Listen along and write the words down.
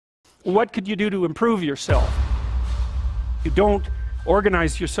What could you do to improve yourself? If you don't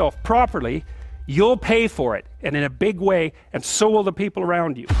organize yourself properly, you'll pay for it, and in a big way, and so will the people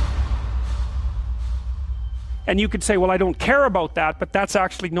around you. And you could say, well, I don't care about that, but that's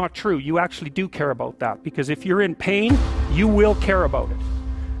actually not true. You actually do care about that, because if you're in pain, you will care about it.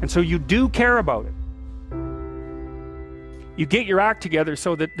 And so you do care about it. You get your act together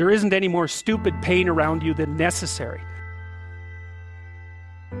so that there isn't any more stupid pain around you than necessary.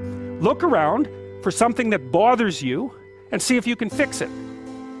 Look around for something that bothers you and see if you can fix it.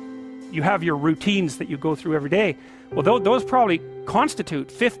 You have your routines that you go through every day. Well, those probably constitute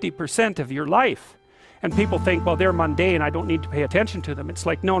 50% of your life. And people think, well, they're mundane, I don't need to pay attention to them. It's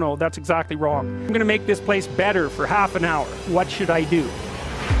like, no, that's exactly wrong. I'm going to make this place better for half an hour. What should I do?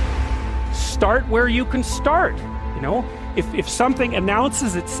 Start where you can start. You know, if something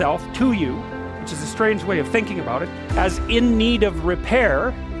announces itself to you, which is a strange way of thinking about it, as in need of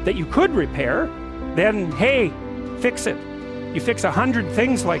repair, that you could repair, then hey, fix it. You fix 100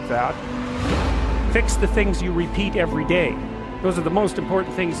 things like that. Fix the things you repeat every day. Those are the most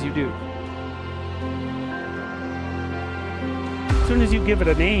important things you do. As soon as you give it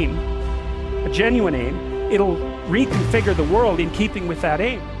a name, a genuine aim, it'll reconfigure the world in keeping with that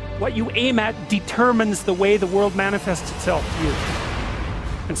aim. What you aim at determines the way the world manifests itself to you.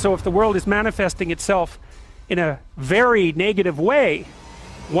 And so if the world is manifesting itself in a very negative way,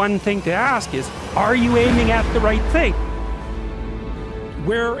 one thing to ask is, are you aiming at the right thing?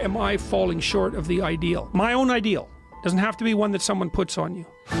 Where am I falling short of the ideal? My own ideal. Doesn't have to be one that someone puts on you.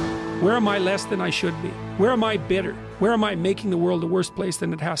 Where am I less than I should be? Where am I bitter? Where am I making the world a worse place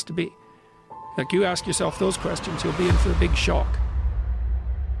than it has to be? Like, you ask yourself those questions, you'll be in for a big shock.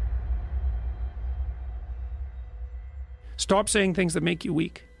 Stop saying things that make you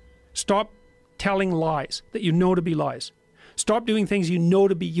weak. Stop telling lies that you know to be lies. Stop doing things you know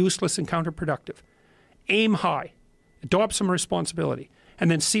to be useless and counterproductive. Aim high. Adopt some responsibility. And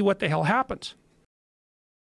then see what the hell happens.